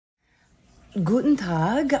Guten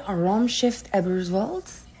Tag, Raumschiff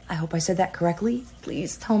Eberswalde. I hope I said that correctly.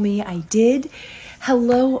 Please tell me I did.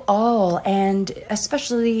 Hello all, and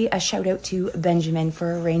especially a shout out to Benjamin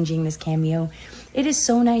for arranging this cameo. It is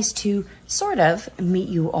so nice to sort of meet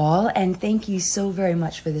you all, and thank you so very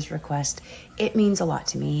much for this request. It means a lot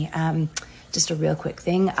to me. Just a real quick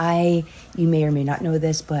thing. You may or may not know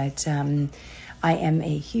this, but I am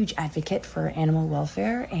a huge advocate for animal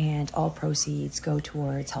welfare, and all proceeds go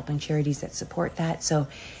towards helping charities that support that. So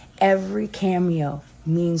every cameo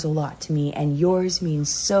means a lot to me, and yours means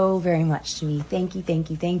so very much to me. Thank you, thank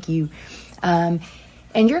you, thank you. And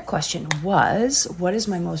your question was, what is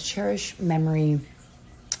my most cherished memory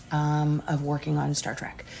of working on Star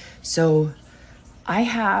Trek? So I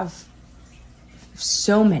have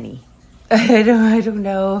so many. I don't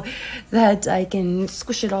know that I can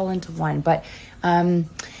squish it all into one, but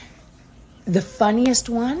the funniest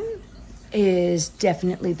one is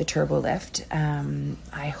definitely the Turbolift.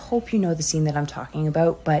 I hope you know the scene that I'm talking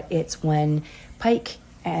about, but it's when Pike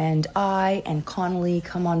and I and Connolly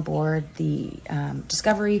come on board the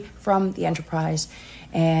Discovery from the Enterprise,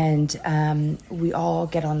 and we all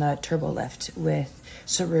get on the Turbolift with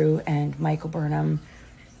Saru and Michael Burnham,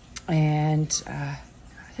 and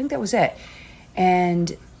I think that was it.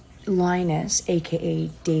 And Linus, aka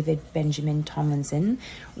David Benjamin Tomlinson,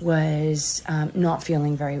 was not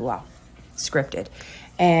feeling very well. Scripted.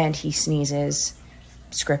 And he sneezes,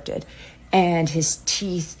 scripted. And his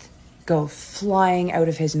teeth go flying out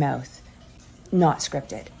of his mouth, not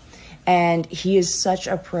scripted. And he is such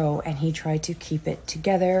a pro, and he tried to keep it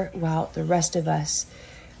together while the rest of us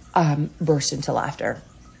burst into laughter.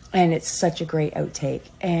 And it's such a great outtake.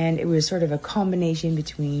 And it was sort of a combination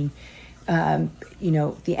between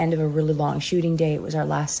the end of a really long shooting day. It was our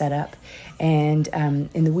last setup, and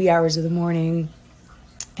in the wee hours of the morning,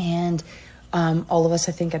 and all of us,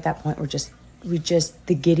 I think at that point,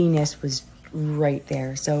 the giddiness was right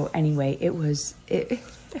there. So anyway,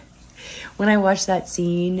 when I watched that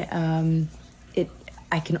scene,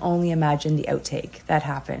 I can only imagine the outtake that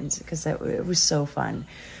happened, because it was so fun.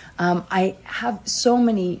 I have so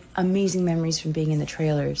many amazing memories from being in the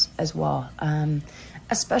trailers as well,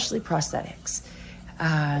 especially prosthetics.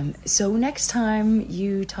 So next time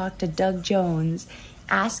you talk to Doug Jones,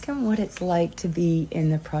 ask him what it's like to be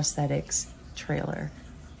in the prosthetics trailer.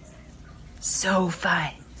 So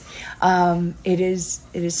fun. It is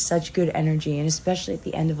such good energy, and especially at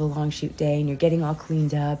the end of a long shoot day, and you're getting all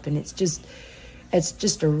cleaned up, and it's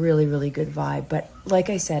just a really, really good vibe. But like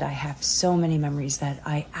I said, I have so many memories that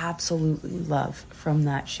I absolutely love from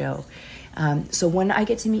that show. So when I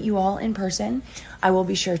get to meet you all in person, I will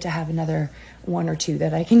be sure to have another one or two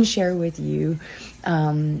that I can share with you.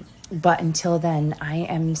 But until then, I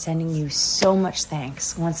am sending you so much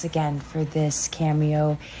thanks once again for this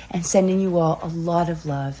cameo, and sending you all a lot of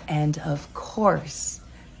love, and of course,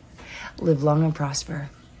 live long and prosper.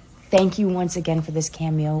 Thank you once again for this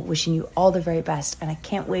cameo. Wishing you all the very best, and I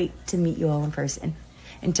can't wait to meet you all in person.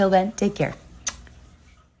 Until then, take care.